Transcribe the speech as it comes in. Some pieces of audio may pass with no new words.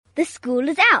The school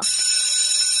is out,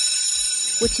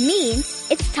 which means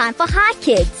it's time for Hi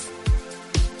Kids.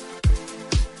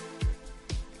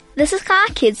 This is Hi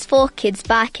Kids for Kids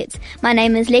by Kids. My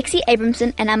name is Lexi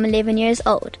Abramson and I'm 11 years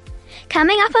old.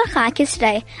 Coming up on Hi Kids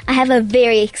today, I have a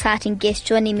very exciting guest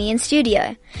joining me in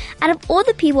studio. Out of all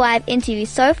the people I have interviewed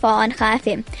so far on Hi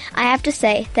FM, I have to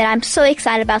say that I'm so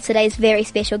excited about today's very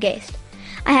special guest.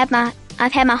 I've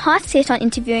had my heart set on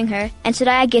interviewing her, and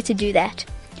today I get to do that.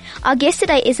 Our guest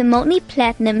today is a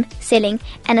multi-platinum selling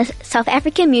and a South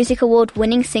African Music Award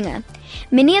winning singer.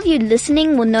 Many of you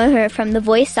listening will know her from The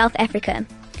Voice South Africa.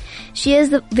 She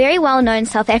is the very well-known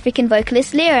South African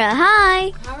vocalist Lira.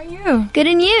 Hi! How are you? Good,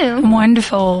 and you? I'm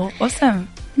wonderful. Awesome.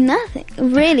 Nothing.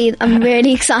 Really, I'm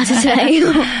really excited today.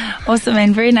 Awesome,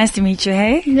 and very nice to meet you,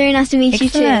 hey? Very nice to meet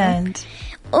Excellent. you too.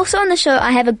 Also on the show,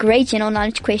 I have a great general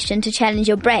knowledge question to challenge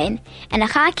your brain and a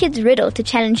Hi Kids riddle to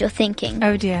challenge your thinking.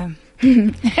 Oh dear.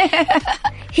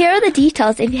 Here are the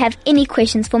details if you have any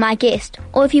questions for my guest,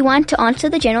 or if you want to answer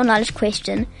the general knowledge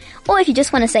question, or if you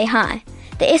just want to say hi.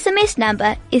 The SMS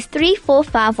number is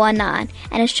 34519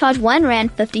 and is charged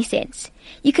R1.50.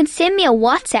 You can send me a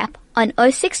WhatsApp on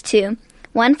 062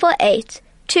 148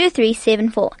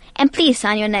 2374 and please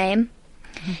sign your name.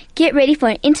 Get ready for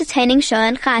an entertaining show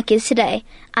on Hi Kids today.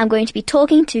 I'm going to be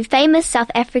talking to famous South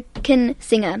African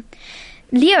singer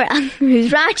Lira,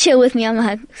 who's right here with me.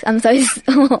 I'm so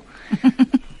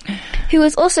who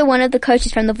is also one of the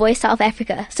coaches from The Voice South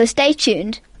Africa. So stay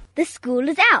tuned. The school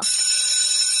is out,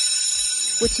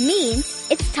 which means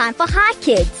it's time for Hi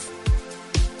Kids.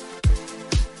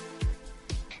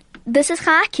 This is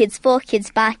Hi Kids for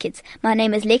Kids by Kids. My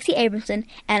name is Lexi Abramson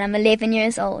and I'm 11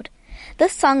 years old.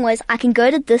 This song was I Can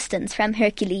Go the Distance from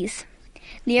Hercules.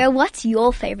 Lira, what's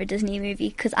your favorite Disney movie?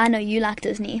 Because I know you like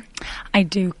Disney. I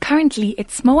do. Currently,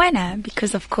 it's Moana,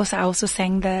 because of course I also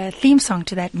sang the theme song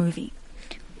to that movie.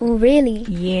 Oh, really?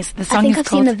 Yes, the song I think is I've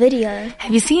called... seen the video.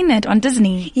 Have you seen it on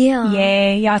Disney? Yeah.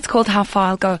 Yeah, it's called How Far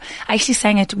I'll Go. I actually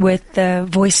sang it with the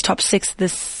Voice Top 6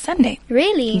 this Sunday.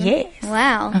 Really? Yes.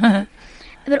 Wow.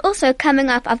 But also, coming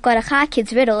up, I've got a Hi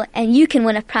Kids riddle, and you can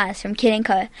win a prize from Kid &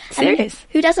 Co. Serious?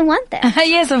 Who doesn't want that?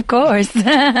 Yes, of course.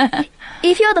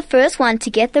 If you're the first one to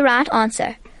get the right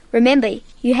answer, remember,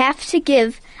 you have to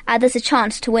give others a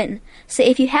chance to win. So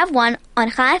if you have won on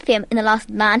Hi FM in the last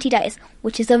 90 days,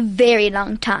 which is a very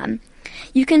long time,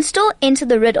 you can still enter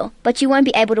the riddle, but you won't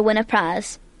be able to win a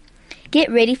prize.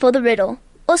 Get ready for the riddle.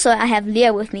 Also, I have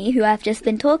Leah with me, who I've just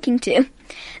been talking to,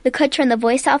 the coach from The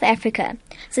Voice South Africa.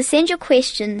 So send your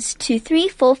questions to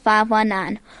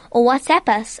 34519 or WhatsApp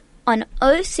us on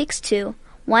 062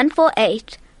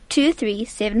 148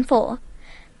 2374.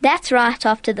 That's right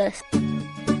after this.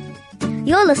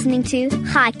 You're listening to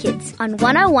Hi Kids on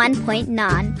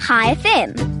 101.9 Hi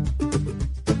FM.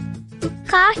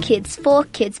 Hi Kids for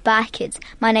Kids by Kids.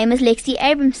 My name is Lexi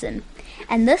Abramson.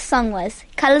 And this song was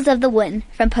Colors of the Wind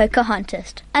from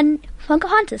Pocahontas,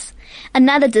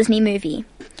 another Disney movie.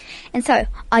 And so,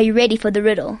 are you ready for the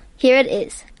riddle? Here it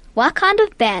is. What kind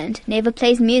of band never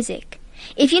plays music?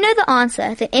 If you know the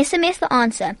answer, then SMS the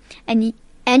answer and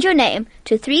your name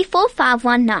to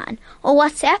 34519 or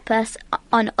WhatsApp us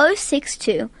on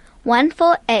 062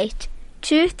 148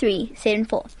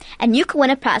 2374 and you can win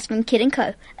a prize from Kid &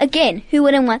 Co. Again, who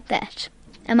wouldn't want that?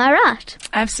 Am I right?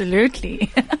 Absolutely.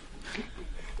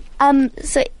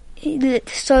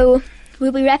 So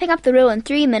we'll be wrapping up the riddle in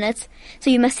 3 minutes, so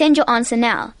you must send your answer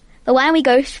now. But why don't we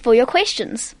go for your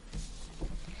questions?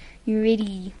 You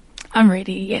ready? I'm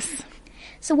ready, yes.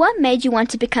 So what made you want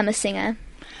to become a singer?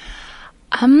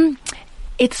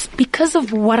 It's because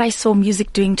of what I saw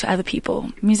music doing to other people.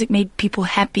 Music made people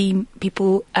happy.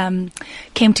 People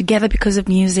came together because of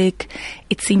music.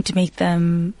 It seemed to make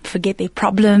them forget their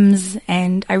problems,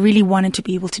 and I really wanted to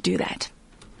be able to do that.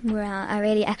 Well, I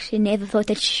really actually never thought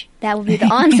that that would be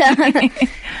the answer.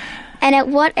 And at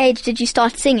what age did you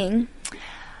start singing?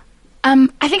 I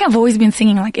think I've always been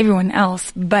singing like everyone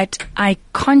else, but I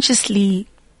consciously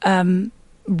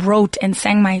wrote and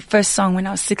sang my first song when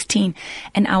I was 16,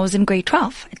 and I was in grade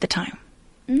 12 at the time.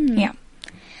 Mm. Yeah.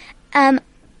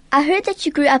 I heard that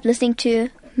you grew up listening to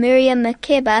Miriam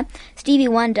Makeba, Stevie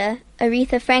Wonder,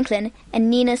 Aretha Franklin, and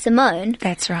Nina Simone.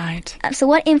 That's right. So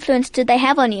what influence did they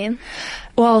have on you?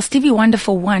 Well, Stevie Wonder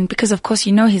for one, because of course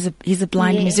you know he's a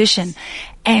blind musician,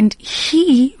 and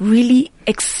he really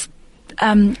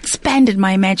expanded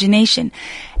my imagination.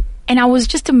 And I was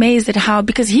just amazed at how,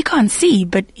 because he can't see,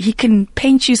 but he can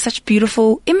paint you such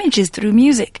beautiful images through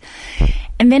music.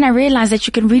 And then I realized that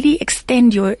you can really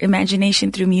extend your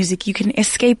imagination through music. You can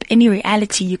escape any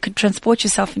reality. You can transport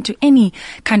yourself into any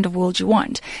kind of world you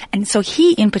want. And so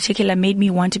he in particular made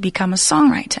me want to become a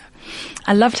songwriter.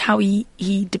 I loved how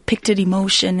he depicted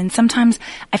emotion, and sometimes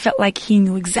I felt like he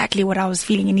knew exactly what I was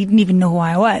feeling and he didn't even know who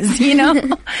I was,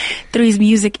 through his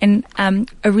music. And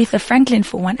Aretha Franklin,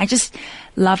 for one, I just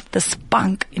loved the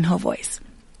spunk in her voice.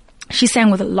 She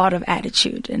sang with a lot of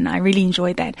attitude, and I really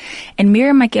enjoyed that. And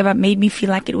Miriam Makeba made me feel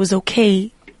like it was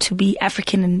okay to be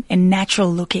African and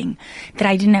natural looking, that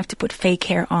I didn't have to put fake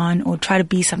hair on or try to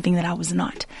be something that I was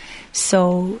not.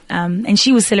 So, and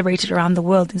she was celebrated around the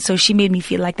world, and so she made me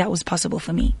feel like that was possible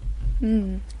for me.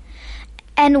 Mm.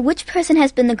 And which person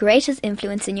has been the greatest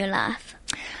influence in your life?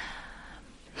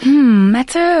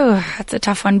 That's a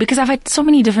tough one, because I've had so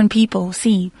many different people.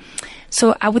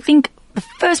 So I would think the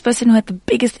first person who had the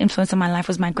biggest influence on my life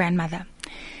was my grandmother.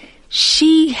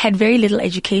 She had very little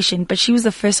education, but she was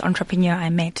the first entrepreneur I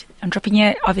met.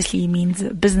 Entrepreneur obviously means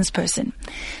a business person.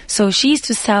 So she used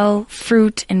to sell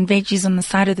fruit and veggies on the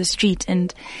side of the street,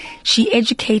 and she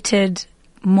educated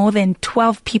more than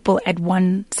 12 people at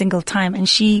one single time, and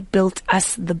she built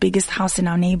us the biggest house in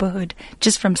our neighborhood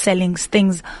just from selling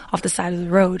things off the side of the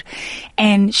road.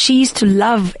 And she used to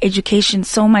love education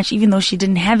so much, even though she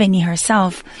didn't have any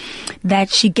herself,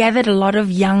 that she gathered a lot of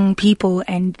young people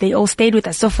and they all stayed with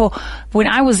us. So when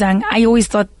I was young, I always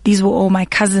thought these were all my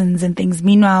cousins and things.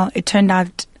 Meanwhile, it turned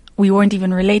out we weren't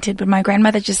even related, but my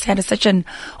grandmother just had such an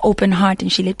open heart,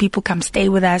 and she let people come stay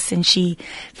with us, and she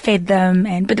fed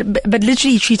them, but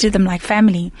literally treated them like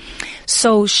family.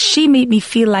 So she made me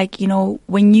feel like,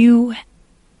 when you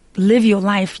live your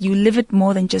life, you live it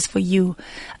more than just for you.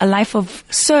 A life of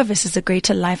service is a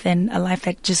greater life than a life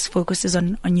that just focuses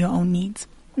on your own needs.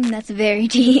 That's very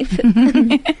deep. So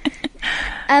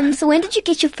when did you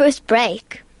get your first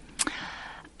break?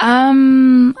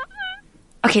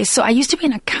 Okay, so I used to be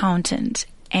an accountant,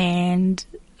 and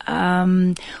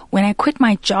when I quit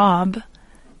my job,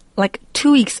 like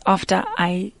 2 weeks after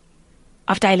I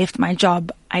left my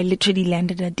job, I literally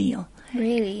landed a deal.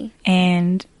 Really?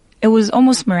 And it was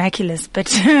almost miraculous,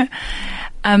 but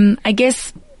I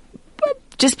guess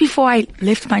just before I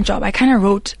left my job, I kind of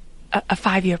wrote a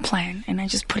 5-year plan, and I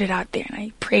just put it out there, and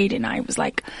I prayed, and I was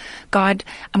like, God,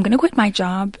 I'm going to quit my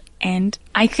job, and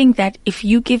I think that if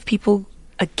you give people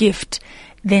a gift,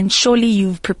 then surely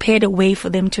you've prepared a way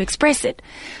for them to express it.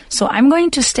 So I'm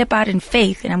going to step out in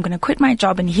faith, and I'm going to quit my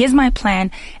job, and here's my plan,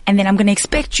 and then I'm going to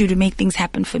expect you to make things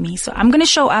happen for me. So I'm going to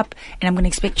show up, and I'm going to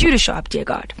expect you to show up, dear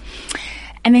God.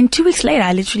 And then 2 weeks later,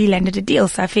 I literally landed a deal.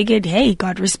 So I figured, hey,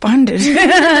 God responded.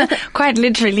 Quite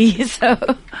literally. So.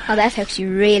 Oh, that's actually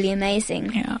really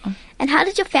amazing. Yeah. And how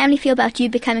did your family feel about you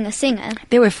becoming a singer?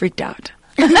 They were freaked out.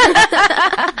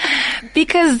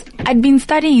 Because I'd been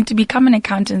studying to become an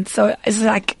accountant. So it's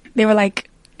like, they were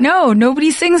like, no, nobody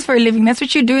sings for a living. That's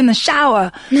what you do in the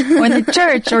shower or in the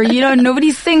church, or, nobody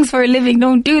sings for a living.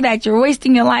 Don't do that. You're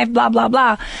wasting your life, blah, blah,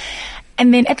 blah.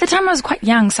 And then at the time I was quite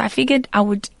young, so I figured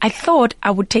I thought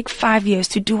I would take 5 years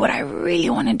to do what I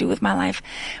really want to do with my life.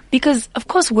 Because of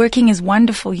course working is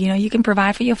wonderful, you can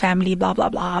provide for your family, blah, blah,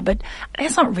 blah, but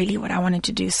that's not really what I wanted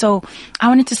to do. So I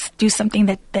wanted to do something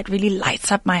that really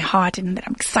lights up my heart and that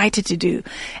I'm excited to do.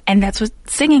 And that's what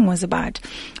singing was about.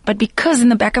 But because in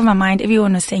the back of my mind,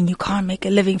 everyone was saying you can't make a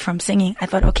living from singing, I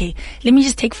thought, okay, let me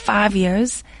just take 5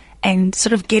 years and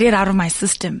sort of get it out of my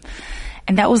system.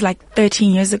 And that was like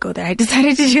 13 years ago that I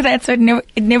decided to do that. So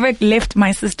it never left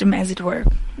my system, as it were.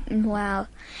 Wow.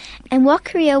 And what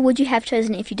career would you have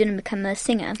chosen if you didn't become a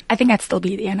singer? I think I'd still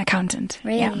be an accountant.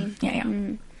 Really? Yeah.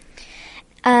 Mm.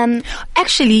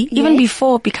 Actually, even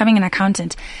before becoming an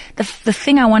accountant, the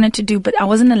thing I wanted to do, but I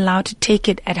wasn't allowed to take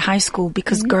it at high school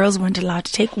because girls weren't allowed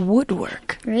to take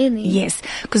woodwork. Really? Yes,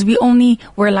 because we only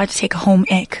were allowed to take home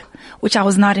ec, which I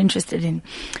was not interested in.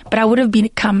 But I would have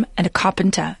become a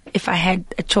carpenter if I had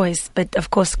a choice. But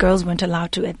of course, girls weren't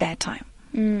allowed to at that time.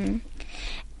 Mm.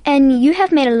 And you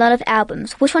have made a lot of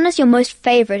albums. Which one is your most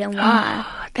favorite and why?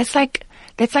 That's like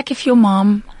if your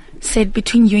mom said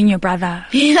between you and your brother,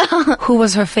 who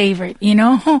was her favorite,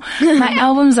 My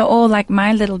albums are all like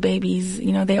my little babies,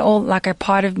 they're all like a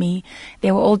part of me.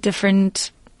 They were all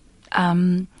different,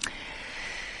 different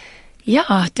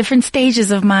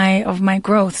stages of my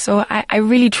growth. So I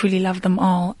really truly love them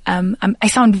all. I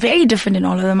sound very different in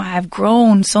all of them. I have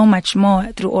grown so much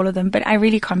more through all of them, but I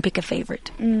really can't pick a favorite.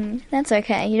 That's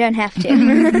okay. You don't have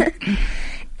to.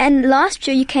 And last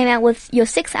year you came out with your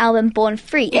 6th album, Born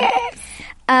Free. Yes.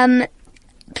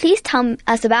 Please tell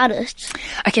us about it.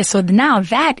 Okay, so now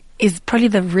that is probably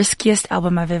the riskiest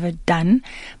album I've ever done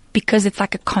because it's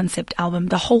like a concept album.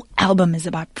 The whole album is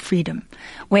about freedom.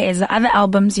 Whereas the other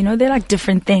albums, they're like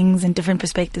different things and different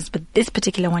perspectives, but this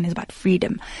particular one is about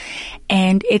freedom.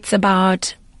 And it's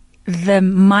about the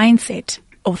mindset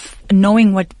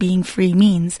knowing what being free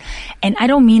means. And I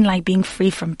don't mean like being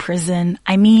free from prison.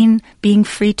 I mean being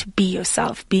free to be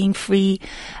yourself, being free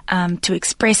to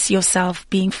express yourself,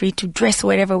 being free to dress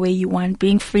whatever way you want,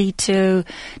 being free to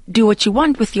do what you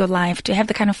want with your life, to have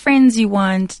the kind of friends you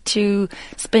want, to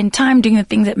spend time doing the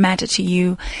things that matter to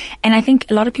you. And I think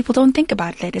a lot of people don't think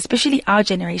about that, especially our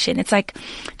generation. It's like,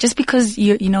 just because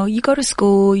you go to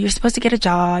school, you're supposed to get a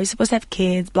job, you're supposed to have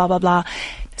kids, blah, blah, blah.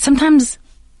 Sometimes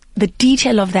the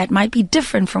detail of that might be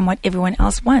different from what everyone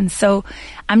else wants. So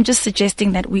I'm just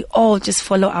suggesting that we all just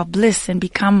follow our bliss and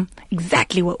become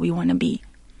exactly what we want to be.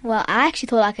 Well, I actually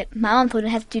thought my mom thought it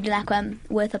had to do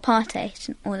with apartheid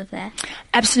and all of that.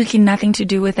 Absolutely nothing to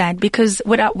do with that, because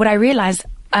what I realized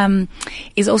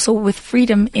is also with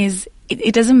freedom is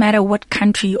it doesn't matter what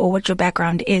country or what your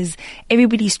background is.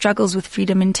 Everybody struggles with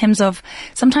freedom in terms of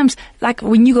sometimes, like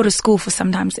when you go to school for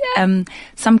sometimes,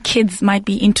 some kids might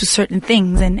be into certain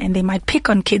things and they might pick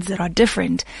on kids that are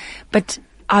different. But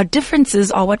our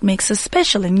differences are what makes us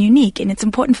special and unique. And it's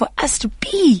important for us to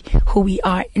be who we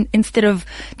are instead of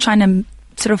trying to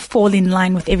sort of fall in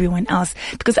line with everyone else,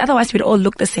 because otherwise we'd all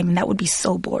look the same and that would be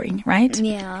so boring, right?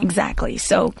 Yeah. Exactly.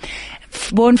 So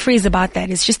Born Free is about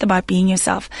that. It's just about being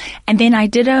yourself. And then I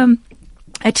did a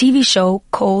TV show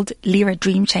called Lira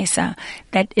Dream Chaser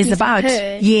that is about,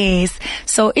 yes.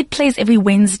 So it plays every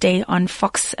Wednesday on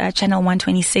Fox channel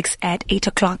 126 at 8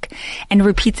 o'clock and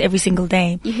repeats every single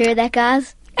day. You hear that,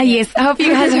 guys? Yes, I hope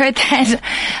you guys heard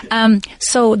that.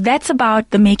 So that's about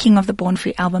the making of the Born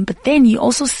Free album. But then you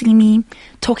also see me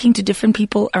talking to different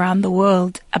people around the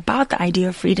world about the idea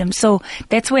of freedom. So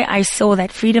that's where I saw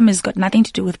that freedom has got nothing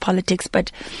to do with politics,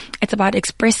 but it's about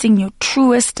expressing your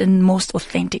truest and most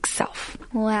authentic self.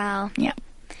 Wow. Yeah.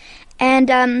 And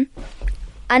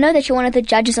I know that you're one of the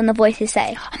judges on The Voice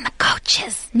SA. On the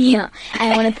coaches. Yeah.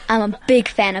 I'm a big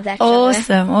fan of that show.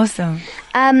 Awesome.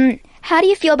 How do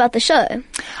you feel about the show?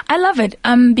 I love it,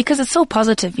 because it's so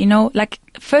positive, like,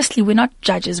 firstly, we're not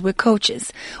judges, we're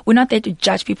coaches. We're not there to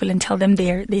judge people and tell them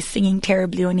they're singing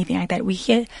terribly or anything like that. We're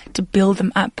here to build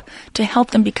them up, to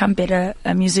help them become better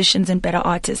musicians and better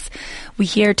artists. We're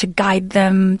here to guide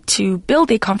them, to build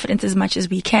their confidence as much as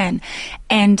we can.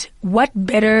 And what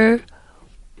better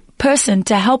person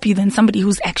to help you than somebody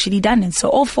who's actually done it. So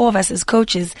all four of us as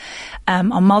coaches are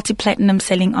multi-platinum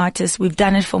selling artists. We've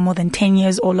done it for more than 10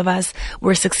 years, all of us.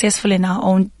 We're successful in our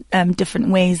own different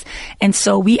ways. And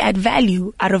so we add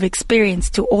value out of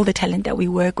experience to all the talent that we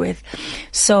work with.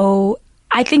 So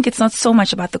I think it's not so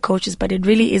much about the coaches, but it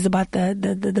really is about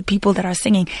the people that are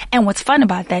singing. And what's fun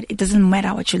about that, it doesn't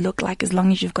matter what you look like as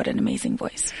long as you've got an amazing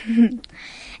voice.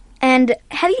 And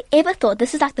have you ever thought,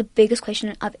 this is like the biggest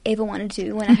question I've ever wanted to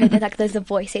do when I heard that there's a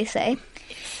Voice SA.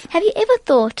 Have you ever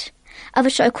thought of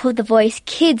a show called The Voice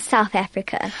Kids South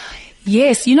Africa?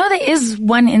 Yes, there is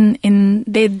one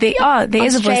there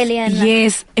is a Voice.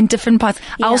 Yes, in different parts.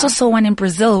 Yeah. I also saw one in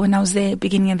Brazil when I was there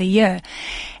beginning of the year.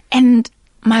 And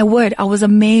my word, I was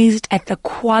amazed at the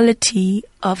quality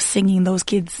of singing those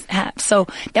kids have. So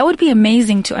that would be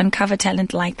amazing to uncover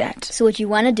talent like that. So would you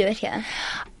want to do it here?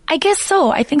 I guess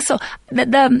so. I think so.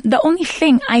 The only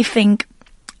thing I think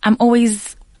I'm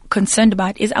always concerned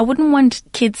about is I wouldn't want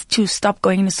kids to stop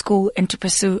going to school and to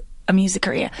pursue a music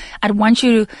career. I'd want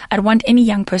any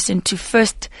young person to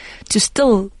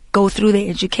still go through their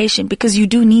education, because you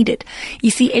do need it. You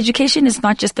see, education is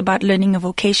not just about learning a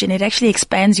vocation. It actually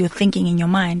expands your thinking in your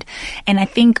mind. And I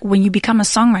think when you become a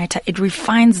songwriter, it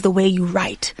refines the way you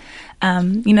write.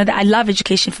 I love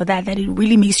education for that it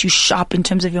really makes you sharp in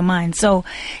terms of your mind. So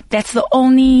that's the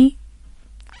only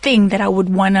thing that I would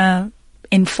want to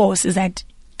enforce, is that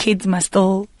kids must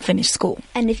still finish school.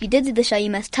 And if you did do the show,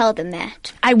 you must tell them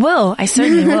that. I will. I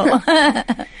certainly will.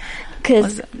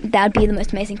 Because that would be the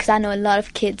most amazing, because I know a lot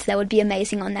of kids that would be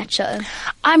amazing on that show.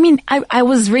 I mean, I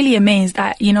was really amazed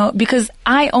that, because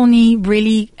I only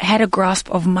really had a grasp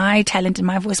of my talent and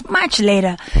my voice much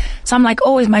later. So I'm like,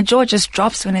 always, my jaw just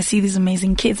drops when I see these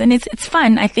amazing kids. And it's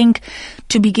fun, I think,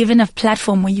 to be given a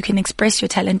platform where you can express your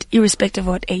talent irrespective of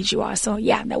what age you are. So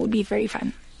yeah, that would be very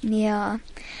fun. Yeah.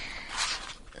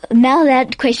 Now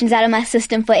that question's out of my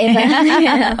system forever.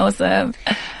 Awesome.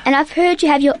 And I've heard you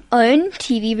have your own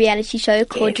TV reality show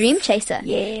called Dream Chaser.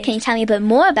 Yeah. Can you tell me a bit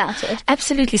more about it?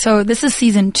 Absolutely. So this is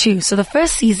season 2. So the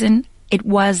first season, it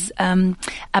was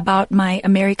about my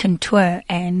American tour,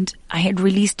 and I had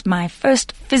released my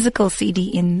first physical CD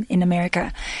in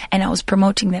America, and I was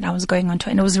promoting that I was going on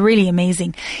tour, and it was really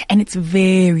amazing. And it's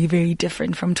very, very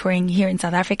different from touring here in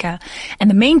South Africa. And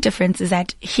the main difference is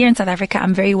that here in South Africa,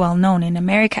 I'm very well known. In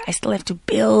America, I still have to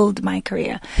build my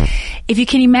career. If you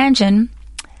can imagine,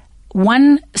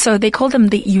 so they call them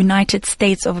the United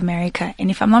States of America. And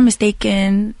if I'm not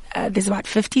mistaken, there's about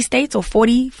 50 states or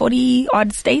 40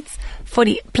 odd states,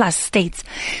 40 plus states.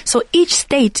 So each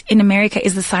state in America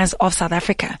is the size of South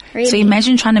Africa. Really? So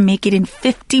imagine trying to make it in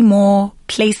 50 more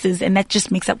places, and that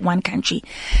just makes up one country.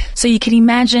 So you can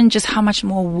imagine just how much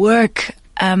more work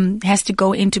has to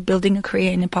go into building a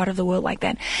career in a part of the world like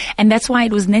that. And that's why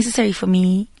it was necessary for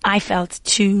me, I felt,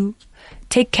 to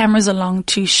take cameras along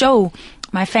to show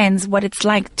my fans what it's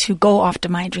like to go after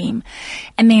my dream.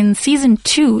 And then season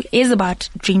 2 is about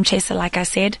Dream Chaser, like I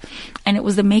said, and it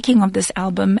was the making of this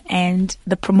album and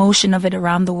the promotion of it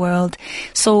around the world.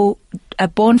 So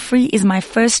Born Free is my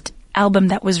first album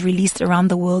that was released around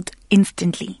the world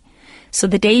instantly. So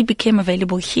the day it became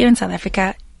available here in South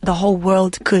Africa, the whole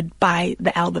world could buy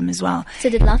the album as well. So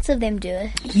did lots of them do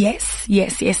it? Yes.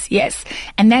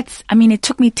 And it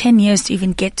took me 10 years to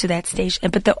even get to that stage.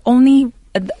 But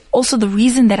also the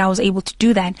reason that I was able to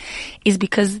do that is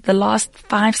because the last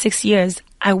 5-6 years,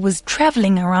 I was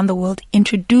traveling around the world,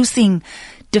 introducing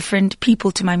different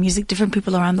people to my music, different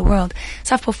people around the world.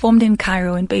 So I've performed in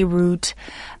Cairo, in Beirut,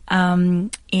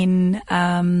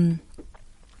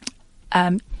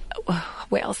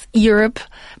 where else? Europe,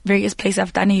 various places.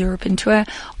 I've done a European tour.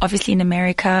 Obviously in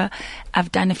America,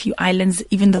 I've done a few islands,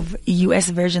 even the US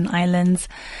Virgin Islands.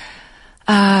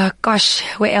 Where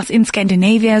else? In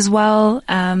Scandinavia as well.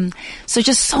 So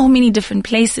just so many different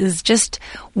places, just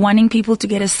wanting people to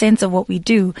get a sense of what we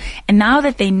do. And now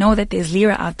that they know that there's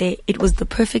Lira out there, it was the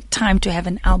perfect time to have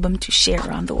an album to share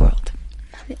around the world.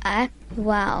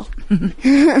 Wow.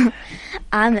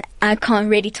 I can't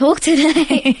really talk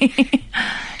today.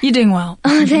 You're doing well.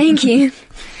 Oh, thank you.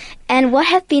 And what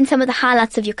have been some of the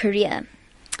highlights of your career?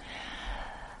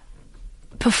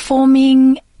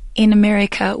 Performing in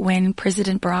America when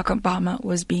President Barack Obama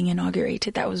was being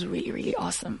inaugurated. That was really, really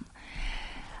awesome.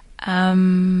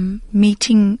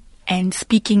 Meeting and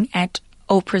speaking at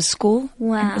Oprah's school.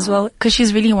 Wow. As well, because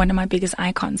she's really one of my biggest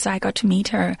icons. So I got to meet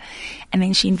her, and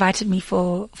then she invited me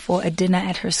for a dinner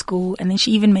at her school, and then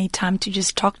she even made time to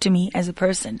just talk to me as a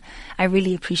person. I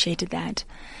really appreciated that.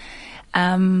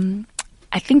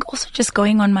 I think also just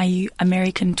going on my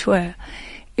American tour,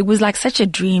 it was like such a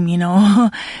dream,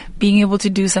 being able to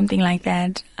do something like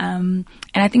that. And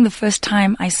I think the first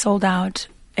time I sold out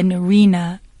an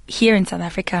arena here in South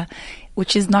Africa,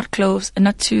 which is not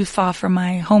too far from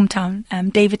my hometown,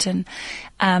 Davidton,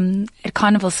 at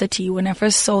Carnival City. When I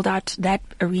first sold out that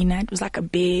arena, it was like a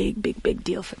big, big, big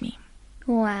deal for me.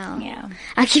 Wow. Yeah.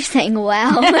 I keep saying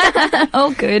wow.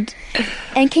 Oh, good.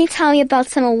 And can you tell me about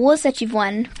some awards that you've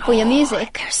won for your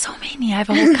music? There's so many. I have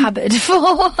a whole cupboard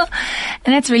full.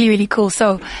 And that's really, really cool.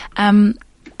 So, I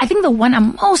think the one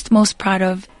I'm most proud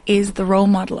of is the Role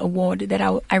Model Award that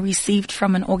I received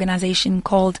from an organization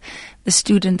called the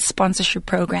Student Sponsorship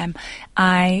Program.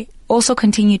 I also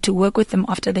continue to work with them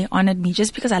after they honored me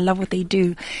just because I love what they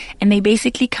do. And they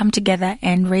basically come together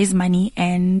and raise money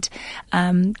and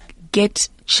get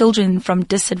children from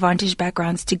disadvantaged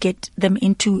backgrounds to get them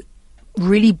into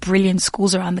really brilliant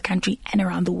schools around the country and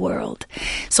around the world.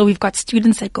 So we've got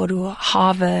students that go to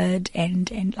Harvard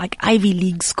and like Ivy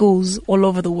League schools all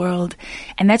over the world.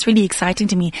 And that's really exciting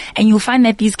to me. And you'll find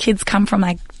that these kids come from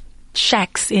like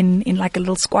shacks in like a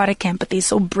little squatter camp, but they're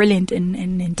so brilliant and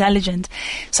intelligent.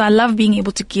 So I love being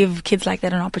able to give kids like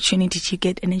that an opportunity to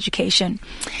get an education.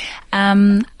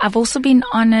 I've also been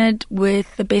honored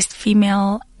with the Best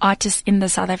Female Artist in the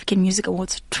South African Music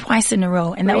Awards twice in a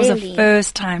row. And that was the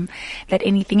first time that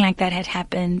anything like that had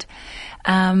happened.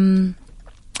 I've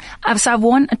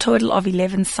won a total of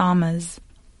 11 SAMAs.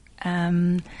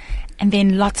 And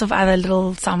then lots of other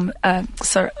little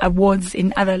awards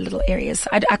in other little areas.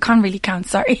 I can't really count,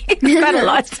 sorry. It's quite a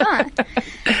lot.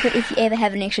 But if you ever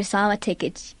have an extra SAMA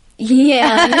ticket,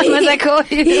 yeah. Was that cool?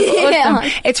 Yeah.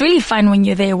 Awesome. It's really fun when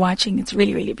you're there watching. It's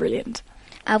really, really brilliant.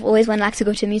 I've always wanted to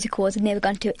go to music awards. I've never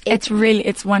gone to it.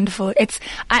 It's wonderful.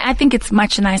 I think it's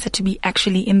much nicer to be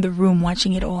actually in the room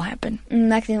watching it all happen.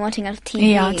 Like than watching on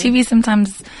TV. Yeah, TV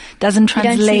sometimes doesn't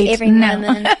translate. You don't see every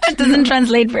moment. It doesn't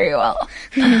translate very well.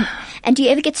 And do you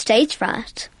ever get stage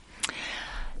fright?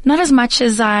 Not as much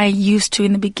as I used to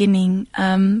in the beginning.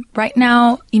 Right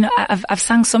now, I've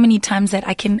sung so many times that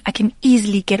I can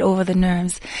easily get over the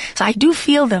nerves. So I do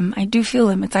feel them.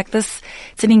 It's like this,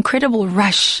 it's an incredible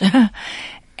rush.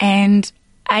 And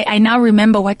I now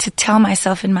remember what to tell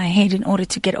myself in my head in order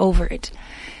to get over it.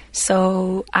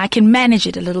 So I can manage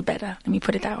it a little better. Let me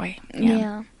put it that way.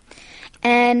 Yeah.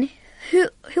 And who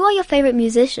are your favorite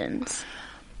musicians?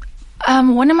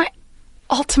 One of my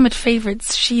ultimate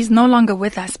favorites, she's no longer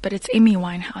with us, but it's Amy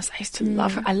Winehouse. I used to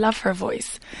love her. I love her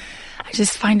voice. I I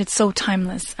just find it so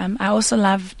timeless. I also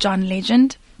love John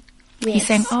Legend. Yes. He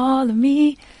sang All of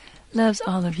Me Loves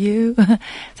All of You. So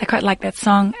I quite like that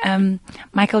song.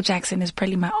 Michael Jackson is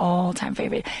probably my all-time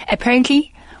favorite.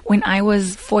 Apparently, when I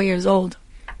was 4 years old,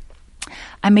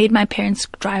 I made my parents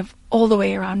drive all the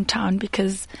way around town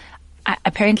because I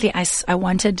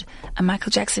wanted a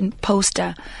Michael Jackson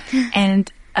poster.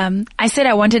 And I said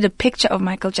I wanted a picture of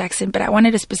Michael Jackson, but I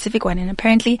wanted a specific one. And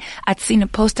apparently I'd seen a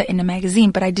poster in a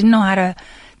magazine, but I didn't know how to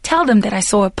tell them that I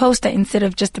saw a poster instead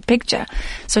of just a picture.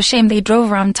 So shame, they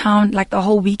drove around town like the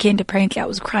whole weekend. Apparently I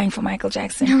was crying for Michael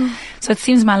Jackson. So it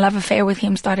seems my love affair with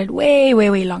him started way, way,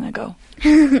 way long ago.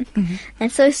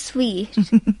 That's so sweet.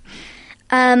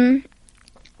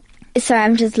 Sorry,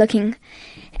 I'm just looking.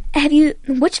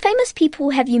 Which famous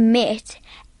people have you met,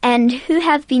 and who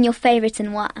have been your favorites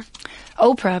and why?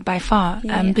 Oprah, by far,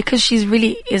 because she's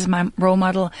really is my role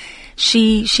model.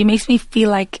 She makes me feel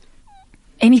like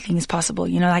anything is possible,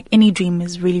 like any dream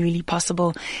is really, really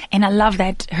possible. And I love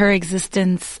that her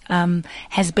existence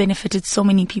has benefited so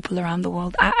many people around the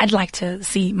world. I'd like to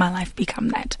see my life become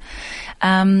that.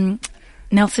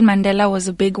 Nelson Mandela was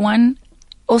a big one,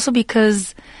 also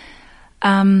because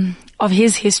of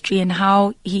his history and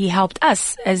how he helped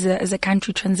us as a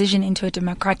country transition into a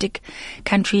democratic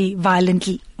country,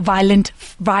 violence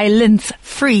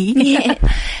free. Yeah.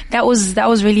 That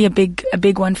was really a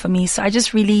big one for me. So I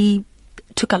just really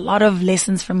took a lot of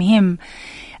lessons from him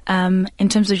in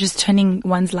terms of just turning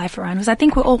one's life around, because I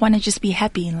think we all want to just be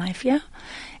happy in life, yeah.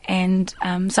 And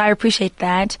so I appreciate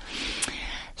that.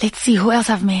 Let's see who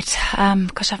else I've met.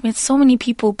 Gosh, I've met so many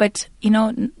people, but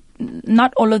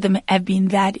not all of them have been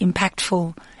that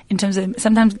impactful in terms of,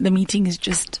 sometimes the meeting is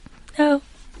just,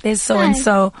 there's so and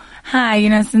so.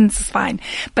 Hi, since it's fine.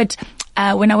 But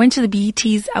when I went to the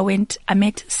BETs, I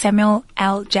met Samuel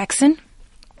L. Jackson,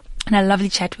 and I had a lovely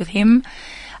chat with him.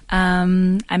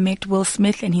 I met Will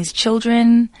Smith and his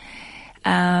children.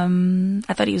 I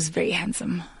thought he was very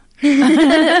handsome. Who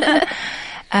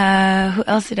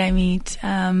else did I meet?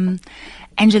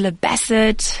 Angela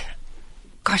Bassett.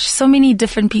 Gosh, so many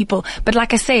different people. But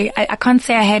like I say, I can't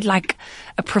say I had like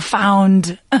a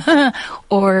profound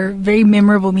or very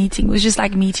memorable meeting. It was just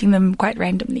like meeting them quite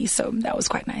randomly. So that was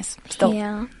quite nice. Still.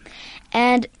 Yeah.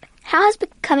 And how has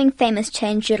becoming famous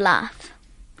changed your life?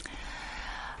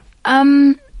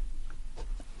 The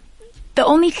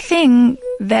only thing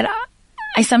that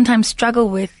I sometimes struggle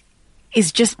with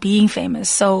is just being famous.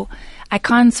 So I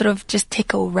can't sort of just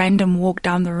take a random walk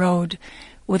down the road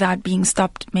without being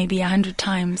stopped maybe 100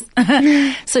 times.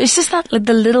 So it's just that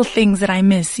the little things that I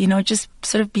miss, just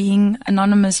sort of being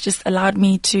anonymous just allowed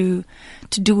me to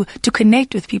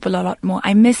connect with people a lot more.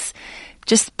 I miss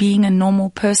just being a normal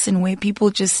person where people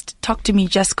just talk to me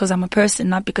just because I'm a person,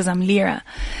 not because I'm Lira.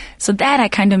 So that I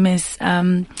kind of miss.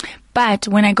 But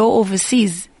when I go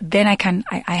overseas, then I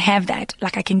have that.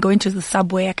 Like I can go into the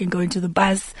subway, I can go into the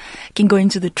bus, I can go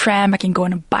into the tram, I can go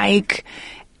on a bike.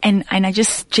 And I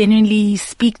just genuinely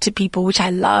speak to people, which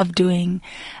I love doing.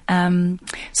 So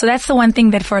that's the one thing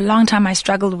that for a long time I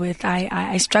struggled with.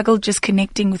 I struggled just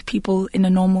connecting with people in a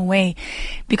normal way,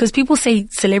 because people say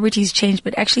celebrities change,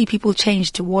 but actually people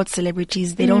change towards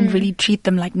celebrities. They don't really treat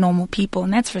them like normal people,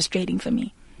 and that's frustrating for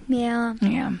me. Yeah.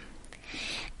 Yeah.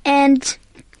 And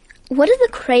what is the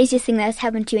craziest thing that has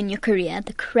happened to you in your career?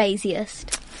 The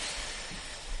craziest?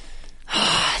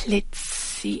 Let's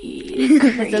see.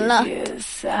 There's a lot.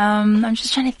 I'm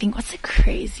just trying to think. What's the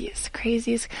craziest?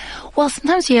 Well,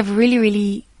 sometimes you have really,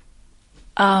 really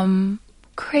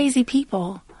crazy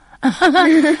people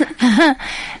that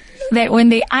when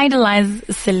they idolize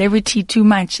a celebrity too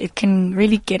much, it can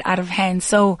really get out of hand.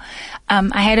 So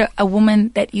I had a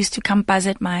woman that used to come buzz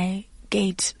at my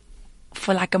gate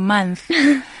for like a month.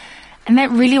 And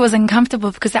that really was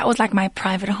uncomfortable because that was like my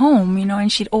private home,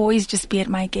 and she'd always just be at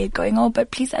my gate going, "Oh, but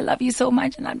please, I love you so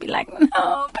much." And I'd be like,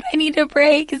 "No, but I need a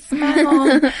break. It's my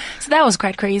home." So that was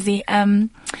quite crazy. And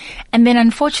then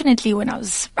unfortunately, when I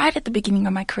was right at the beginning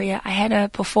of my career, I had a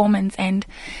performance and,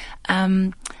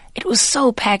 it was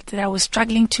so packed that I was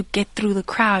struggling to get through the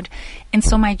crowd. And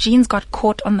so my jeans got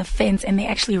caught on the fence and they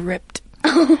actually ripped.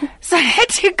 So I had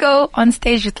to go on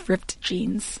stage with ripped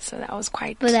jeans. So that was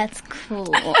quite... But that's cool.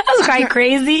 That was quite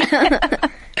crazy.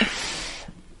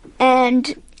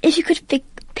 And if you could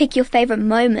pick your favorite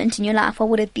moment in your life, what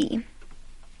would it be?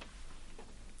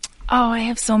 Oh, I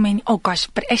have so many. Oh gosh,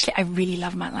 but actually I really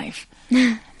love my life.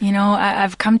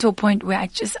 I've come to a point where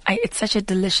it's such a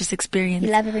delicious experience.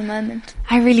 You love every moment.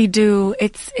 I really do.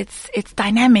 It's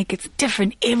dynamic. It's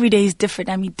different. Every day is different.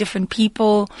 I meet different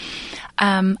people.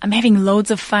 I'm having loads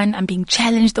of fun. I'm being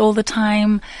challenged all the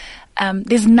time.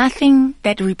 There's nothing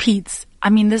that repeats. I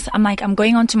mean, I'm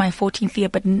going on to my 14th year,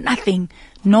 but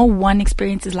no one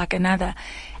experience is like another.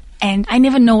 And I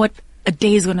never know what a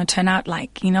day is going to turn out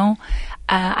like, you know.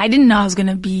 I didn't know I was going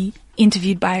to be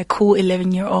interviewed by a cool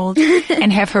 11-year-old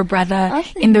and have her brother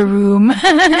in the room,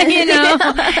 you know.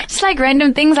 Just like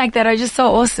random things like that are just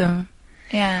so awesome.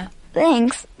 Yeah.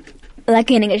 Thanks. Like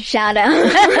getting a shout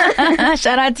out.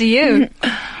 Shout out to you.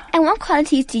 And what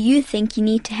qualities do you think you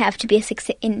need to have to be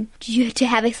to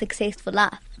have a successful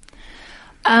life?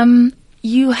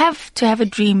 You have to have a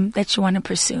dream that you want to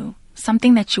pursue,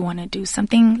 something that you want to do,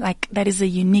 something like that is a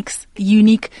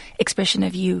unique expression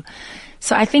of you.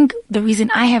 So I think the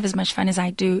reason I have as much fun as I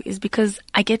do is because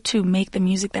I get to make the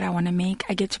music that I want to make.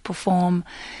 I get to perform.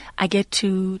 I get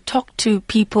to talk to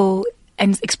people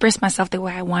and express myself the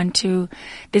way I want to.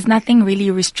 There's nothing really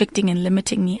restricting and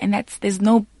limiting me, and there's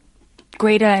no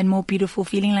greater and more beautiful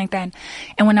feeling like that.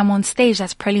 And when I'm on stage,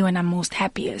 that's probably when I'm most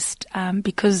happiest,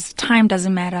 because time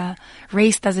doesn't matter,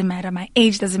 race doesn't matter, my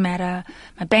age doesn't matter,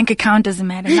 my bank account doesn't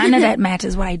matter, none of that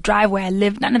matters, what I drive, where I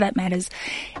live, none of that matters.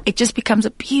 It just becomes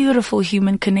a beautiful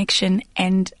human connection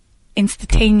and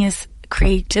instantaneous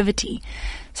creativity.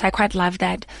 So I quite love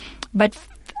that. But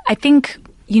I think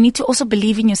you need to also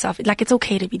believe in yourself. Like, it's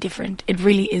okay to be different. It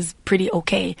really is pretty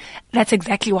okay. That's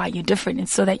exactly why you're different.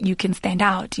 It's so that you can stand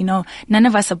out. You know, none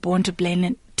of us are born to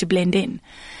blend in.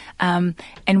 And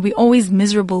we're always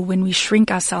miserable when we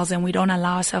shrink ourselves and we don't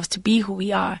allow ourselves to be who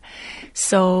we are.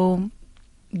 So,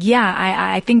 yeah,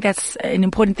 I think that's an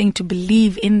important thing, to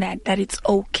believe in that it's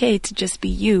okay to just be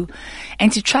you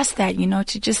and to trust that, you know,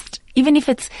 to just, even if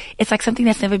it's like something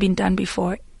that's never been done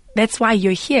before. That's why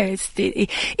you're here.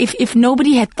 If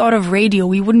nobody had thought of radio,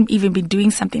 we wouldn't even be doing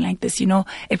something like this, you know.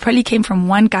 It probably came from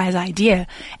one guy's idea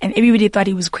and everybody thought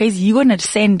he was crazy. You're going to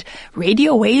send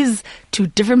radio waves to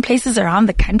different places around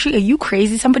the country? Are you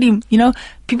crazy? Somebody, you know,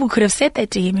 people could have said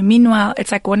that to him. And meanwhile,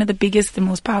 it's like one of the biggest and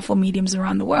most powerful mediums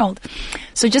around the world.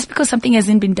 So just because something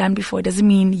hasn't been done before doesn't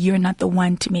mean you're not the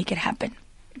one to make it happen.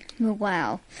 Oh,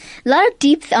 wow. A lot of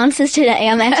deep answers today.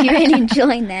 I'm actually really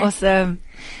enjoying that. Awesome.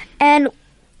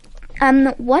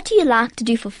 And what do you like to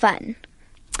do for fun?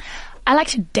 I like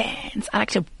to dance. I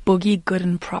like to boogie good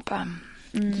and proper.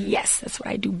 Yes, that's what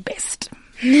I do best.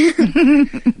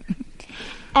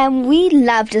 And we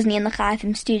love Disney in the Chai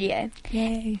FM studio.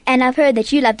 Yay. And I've heard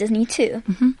that you love Disney too.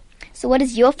 Mm-hmm. So what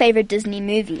is your favorite Disney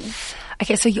movie?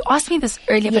 Okay, so you asked me this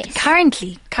earlier, Yes. but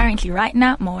currently, right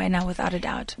now, Moana, without a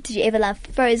doubt. Did you ever love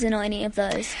Frozen or any of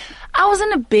those? I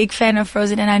wasn't a big fan of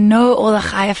Frozen, and I know all the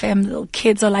Chai FM little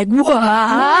kids are like,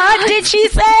 what did she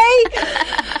say?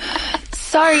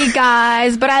 Sorry,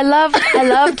 guys, but I loved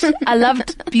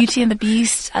Beauty and the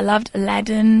Beast. I loved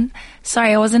Aladdin.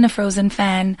 Sorry, I wasn't a Frozen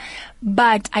fan,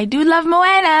 but I do love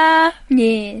Moana.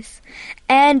 Yes.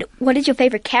 And what is your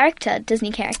favorite character,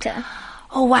 Disney character?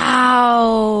 Oh,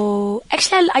 wow.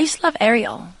 Actually, I used to love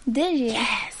Ariel. Did you?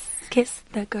 Yes. Kiss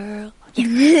the girl.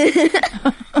 Yes.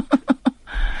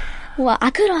 Well, I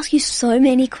could ask you so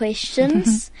many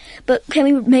questions, but can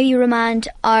we maybe remind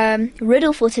our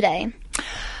riddle for today?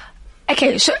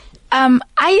 Okay, sure. I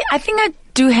think I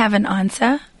do have an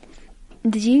answer.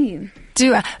 Did you?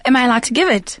 Am I allowed to give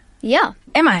it? Yeah.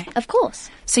 Am I? Of course.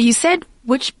 So you said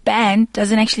which band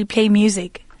doesn't actually play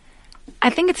music? I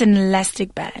think it's an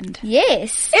Elastic Band.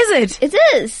 Yes. Is it? It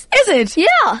is. Is it?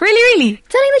 Yeah. Really?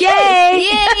 Telling the Yay! truth.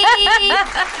 Yay!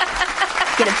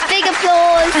 Get a big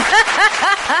applause.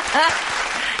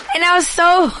 And I was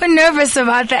so nervous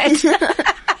about that.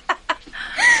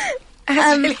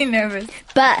 I was really nervous.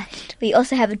 But we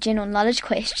also have a general knowledge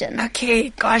question. Okay,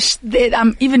 gosh,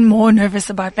 I'm even more nervous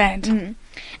about that.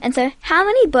 And so, how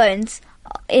many bones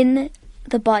are in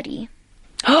the body?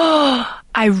 Oh,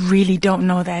 I really don't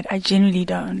know that. I genuinely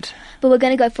don't. But we're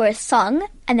going to go for a song,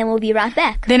 and then we'll be right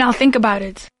back. Then I'll think about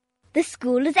it. The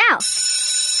school is out,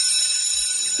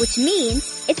 which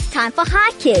means it's time for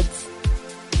Hi Kids.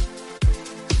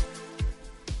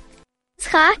 It's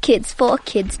Hi Kids, for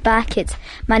kids, by kids.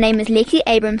 My name is Lexi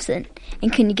Abramson,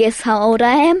 and can you guess how old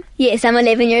I am? Yes, I'm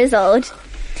 11 years old.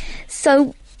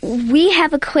 So, we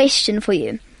have a question for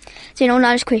you. General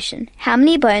knowledge question. How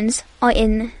many bones are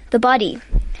in the body?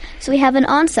 So we have an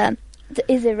answer.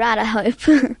 Is it right, I hope?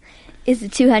 Is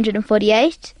it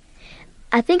 248?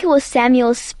 I think it was Samuel,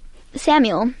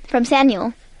 I'm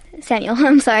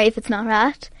sorry if it's not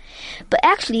right. But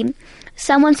actually,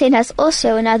 someone sent us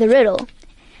also another riddle.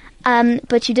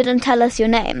 But you didn't tell us your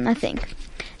name, I think.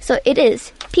 So it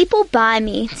is, people buy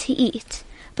me to eat,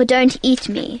 but don't eat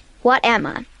me. What am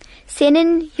I? Send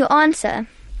in your answer.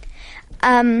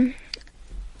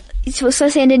 So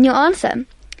send in your answer.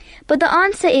 But the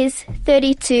answer is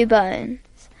 32 bones.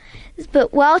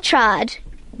 But well tried.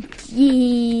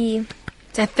 Yeah.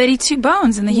 It's at 32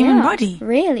 bones in the human body.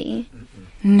 Really?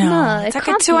 No, it it's like a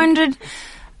can't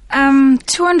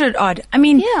 200 odd. I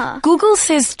mean, Yeah. Google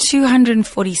says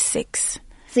 246.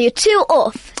 So you're two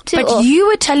off. But you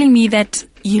were telling me that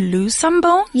you lose some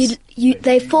bones?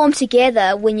 They form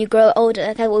together when you grow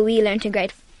older. That's what we learned in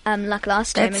grade, like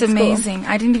last time in That's school. amazing.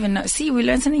 I didn't even know. See, we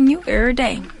learn something new every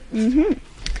day.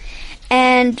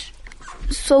 And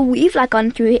so we've like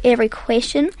gone through every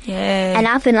question. Yeah. And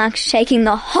I've been like shaking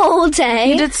the whole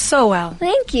day. You did so well.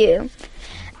 Thank you.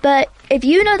 But if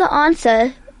you know the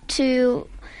answer to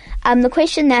the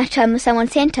question that someone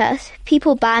sent us,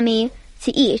 people buy me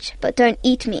to eat, but don't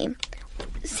eat me.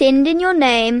 Send in your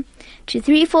name to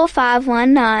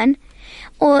 34519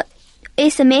 or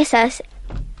SMS us,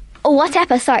 or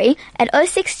WhatsApp us, at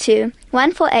 062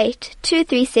 148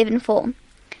 2374.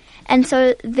 And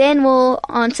so then we'll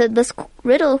answer this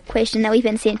riddle question that we've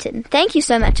been sent in. Thank you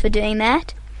so much for doing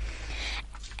that.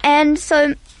 And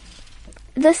so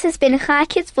this has been Hi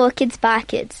Kids for Kids by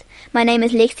Kids. My name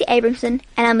is Lexi Abramson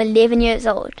and I'm 11 years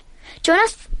old. Join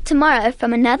us tomorrow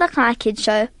from another Hi Kids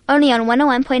show only on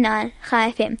 101.9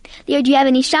 Hi FM. Lira, do you have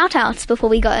any shout outs before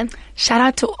we go? Shout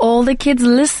out to all the kids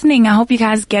listening. I hope you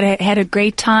guys had a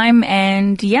great time,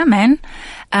 and yeah, man.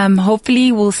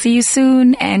 Hopefully we'll see you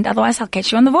soon, and otherwise I'll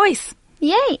catch you on The Voice.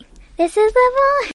 Yay! This is The Voice.